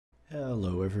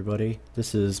Hello everybody.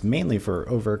 This is mainly for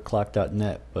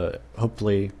overclock.net, but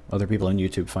hopefully other people on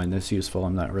YouTube find this useful.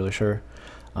 I'm not really sure.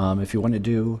 If you want to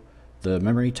do the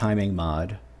memory timing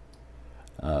mod,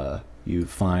 you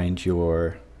find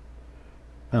your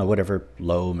whatever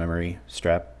low memory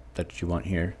strap that you want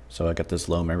here. So I got this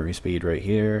low memory speed right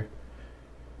here,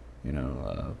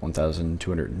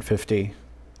 1250,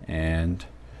 and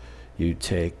you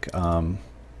take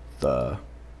the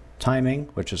timing,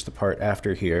 which is the part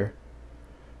after here,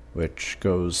 which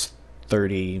goes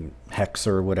 30 hex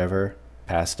or whatever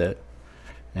past it,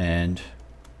 and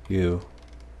you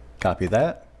copy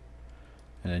that,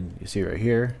 and then you see right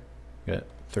here you got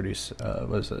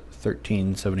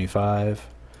 1375,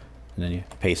 and then you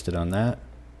paste it on that,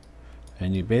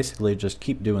 and you basically just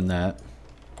keep doing that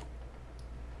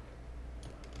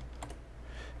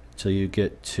until you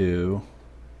get to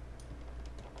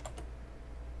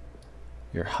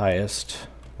your highest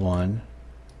one.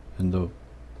 And the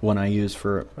one I use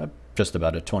for just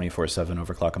about a 24/7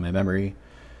 overclock on my memory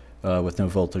with no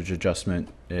voltage adjustment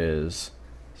is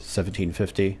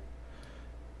 1750.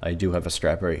 I do have a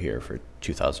strap right here for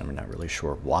 2000. I'm not really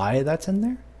sure why that's in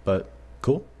there, but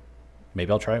cool.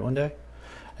 Maybe I'll try it one day.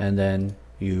 And then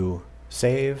you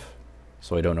save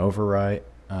so I don't overwrite.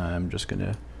 I'm just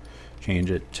gonna change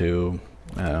it to,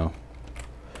 I don't know,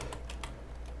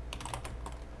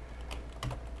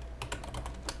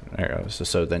 there it goes.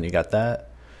 So then you got that,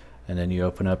 and then you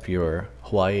open up your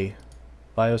Hawaii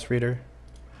BIOS reader.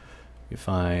 You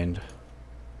find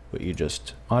what you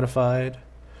just modified,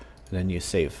 and then you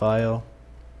save file,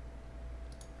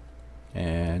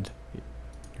 and you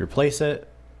replace it,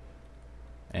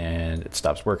 and it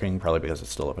stops working, probably because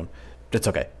it's still open. It's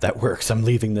okay, that works. I'm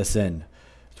leaving this in.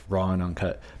 It's raw and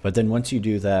uncut. But then once you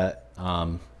do that,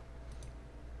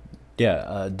 then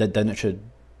it should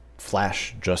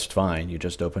flash just fine. You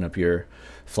just open up your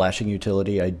flashing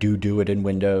utility. I do it in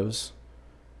Windows,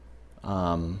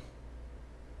 and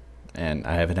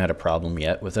I haven't had a problem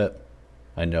yet with it.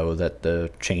 I know that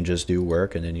the changes do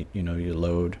work, and then you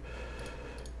load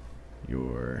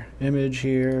your image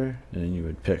here, and then you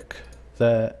would pick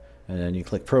that, and then you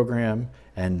click program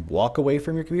and walk away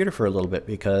from your computer for a little bit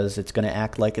because it's going to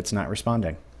act like it's not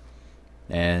responding.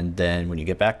 And then when you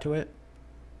get back to it,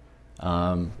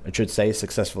 it should say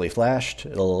successfully flashed.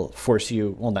 It'll force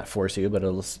you, well, not force you, but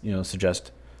it'll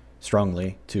suggest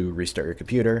strongly to restart your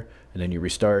computer, and then you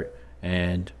restart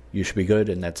and you should be good.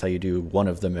 And that's how you do one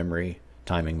of the memory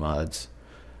timing mods.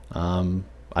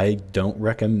 I don't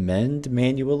recommend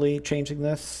manually changing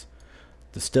this.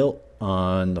 The stilt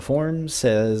on the forum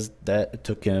says that it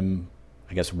took him,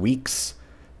 I guess, weeks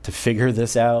to figure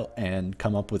this out and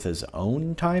come up with his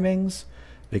own timings,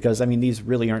 because I mean, these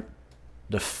really aren't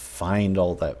defined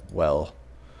all that well.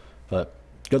 But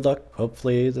good luck.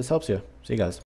 Hopefully this helps you. See you guys.